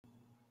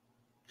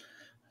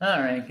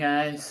Alright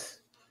guys,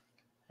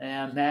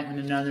 I'm back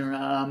with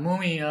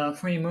another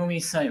free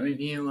movie site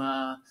review.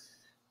 I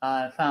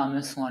found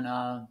this one,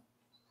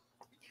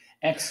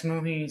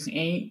 XMOVIES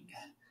 8.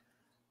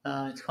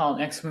 It's called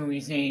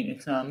XMOVIES 8.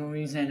 It's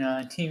movies and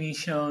TV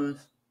shows.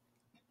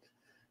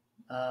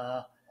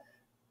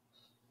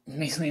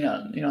 Basically,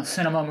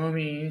 cinema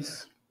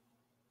movies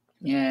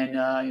and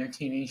your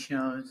TV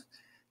shows,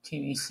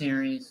 TV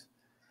series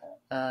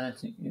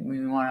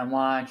we want to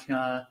watch.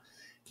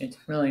 It's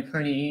really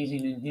pretty easy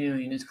to do.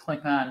 You just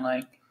click on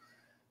like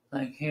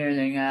here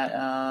they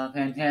got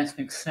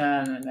Fantastic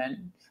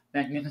Seven,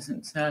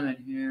 Magnificent Seven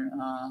here,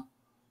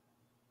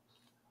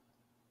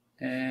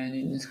 and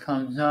it just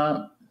comes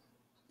up,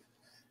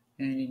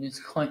 and you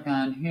just click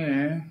on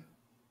here,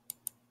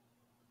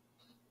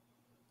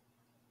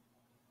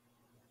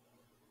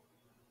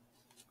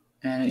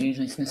 and it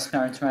usually just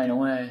starts right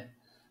away.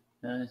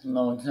 It just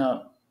loads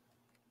up,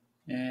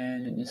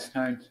 and it just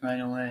starts right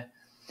away.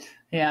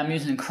 Yeah, I'm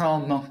using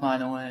Chromebook, by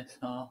the way,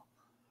 so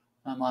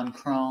I'm on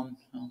Chrome,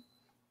 so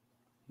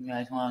you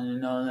guys wanted to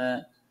know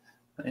that.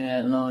 But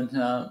yeah, it loads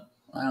up.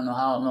 I don't know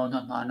how it loads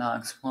up on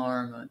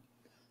Explorer, but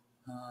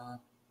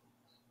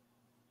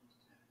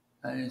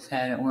I just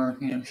had it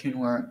working. It should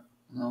work.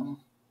 No.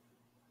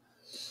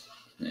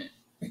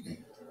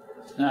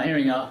 Now here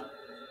we go.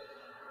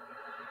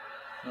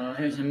 So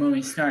here's the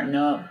movie starting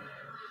up.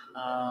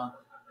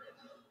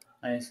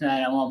 Like I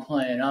said, I won't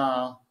play it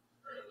all.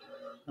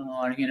 I don't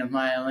want to get a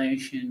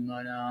violation,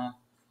 but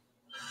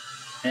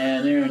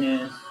yeah, there it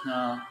is.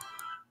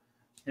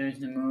 There's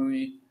the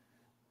movie,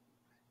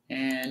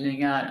 and they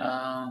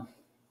got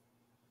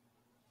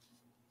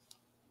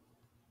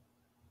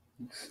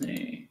let's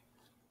see.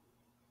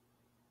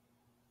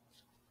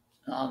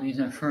 All these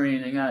are free.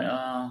 They got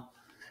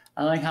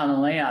I like how the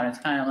layout. It's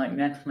kind of like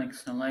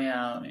Netflix, the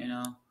layout, you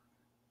know.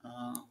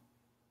 So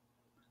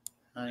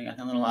they got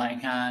the little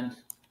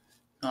icons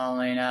all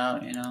laid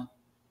out, you know.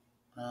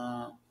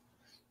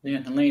 They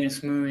got the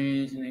latest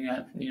movies, and they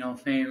got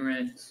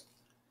favorites,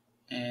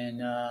 and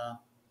let's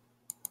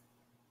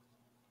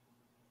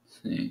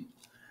see,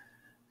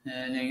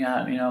 and they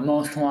got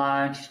most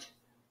watched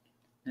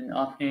and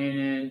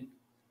updated,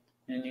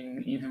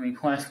 and you can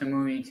request a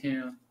movie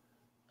too.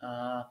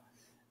 But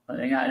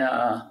they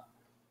got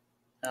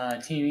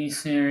TV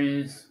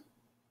series.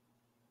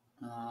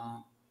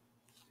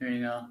 Here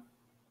you go.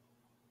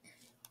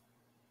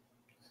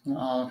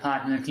 All the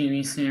popular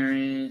TV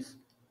series.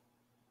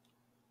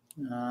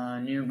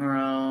 New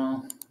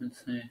Girl. Let's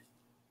see.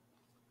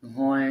 The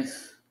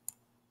Voice.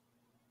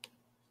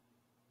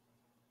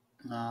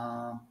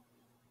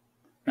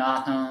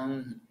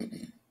 Gotham.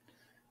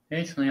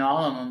 Basically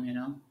all of them,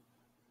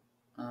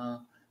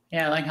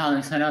 Yeah, I like how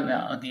they set up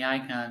the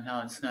icons,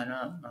 how it's set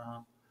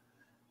up.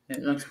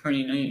 It looks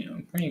pretty neat,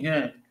 pretty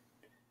good.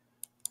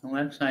 The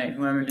website,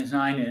 whoever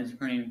designed it,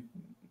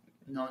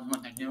 knows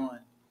what they're doing.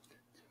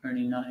 It's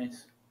pretty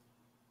nice.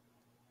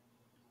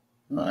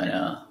 But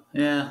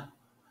yeah,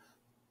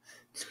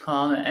 it's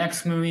called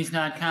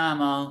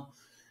xmovies.com.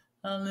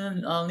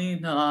 I'll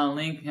leave the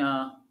link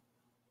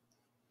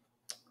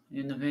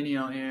in the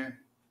video here.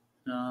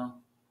 So,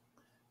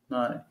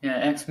 but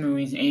yeah,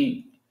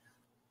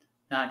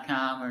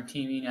 xmovies8.com or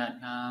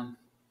tv.com.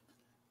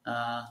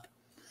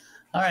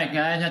 Alright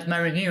guys, that's my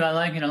review. I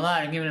like it a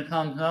lot. I give it a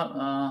thumbs up.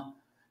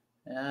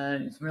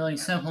 It's really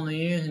simple to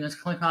use, and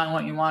just click on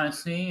what you want to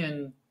see,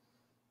 and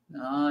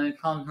it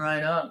comes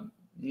right up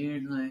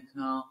usually.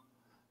 So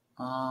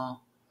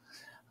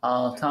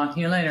I'll talk to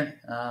you later.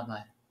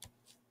 Bye.